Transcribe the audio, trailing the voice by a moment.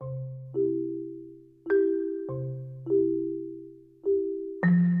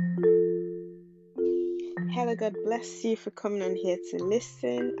Father, God bless you for coming on here to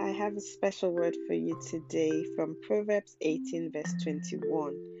listen. I have a special word for you today from Proverbs 18, verse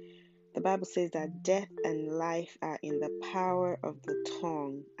 21. The Bible says that death and life are in the power of the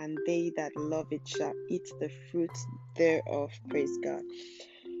tongue, and they that love it shall eat the fruit thereof. Praise God.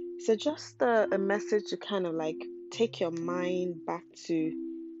 So, just a message to kind of like take your mind back to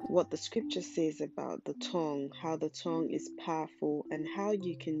what the scripture says about the tongue, how the tongue is powerful, and how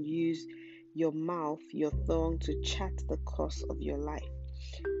you can use your mouth, your tongue, to chart the course of your life.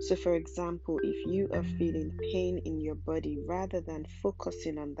 So, for example, if you are feeling pain in your body, rather than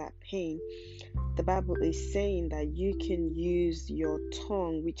focusing on that pain, the Bible is saying that you can use your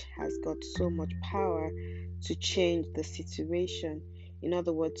tongue, which has got so much power, to change the situation. In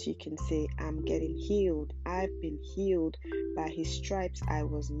other words, you can say, I'm getting healed. I've been healed. By his stripes, I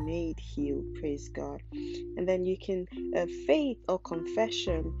was made healed. Praise God. And then you can, faith or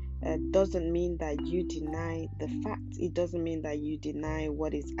confession doesn't mean that you deny the fact. It doesn't mean that you deny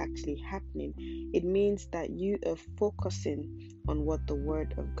what is actually happening. It means that you are focusing on what the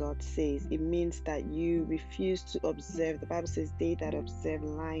word of God says. It means that you refuse to observe. The Bible says, they that observe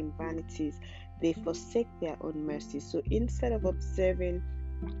lying vanities, they forsake their own mercy. So instead of observing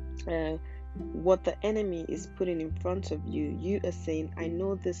what the enemy is putting in front of you, you are saying, I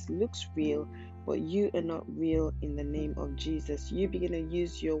know this looks real, but you are not real in the name of Jesus. You begin to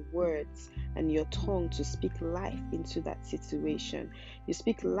use your words and your tongue to speak life into that situation. You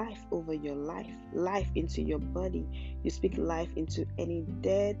speak life over your life, life into your body. You speak life into any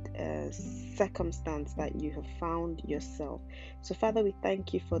dead circumstance that you have found yourself. So, Father, we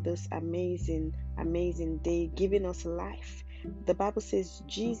thank you for this amazing, amazing day, giving us life. The Bible says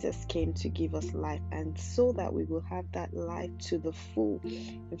Jesus came to give us life, and so that we will have that life to the full.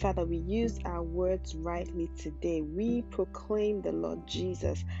 And Father, we use our words rightly today. We proclaim the Lord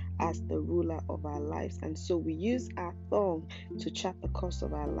Jesus as the ruler of our lives, and so we use our tongue to chart the course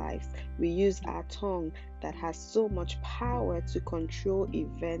of our lives. We use our tongue that has so much power to control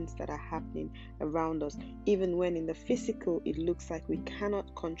events that are happening around us, even when in the physical it looks like we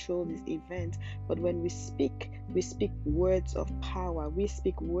cannot control this event. But when we speak words of power, we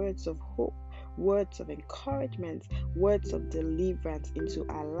speak words of hope, words of encouragement, words of deliverance into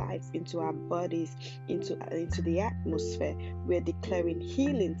our lives, into our bodies, into the atmosphere. We're declaring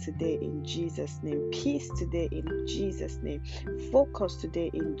healing today in Jesus' name, peace today in Jesus' name, focus today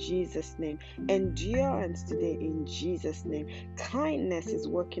in Jesus' name, endurance today in Jesus' name. Kindness is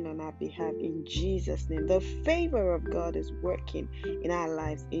working on our behalf in Jesus' name. The favor of God is working in our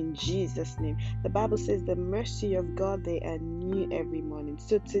lives in Jesus' name. The Bible says the mercy of God, they are new every morning.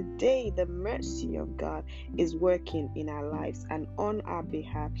 So today, the mercy of God is working in our lives and on our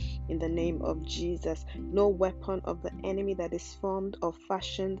behalf in the name of Jesus. No weapon of the enemy that is formed or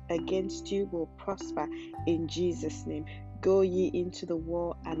fashioned against you will prosper in Jesus' name. Go ye into the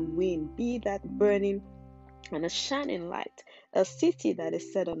war and win. Be that burning and a shining light, a city that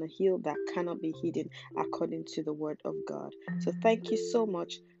is set on a hill that cannot be hidden, according to the word of God. So thank you so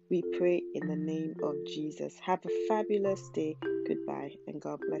much. We pray in the name of Jesus. Have a fabulous day. Goodbye, and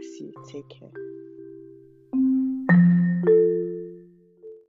God bless you. Take care.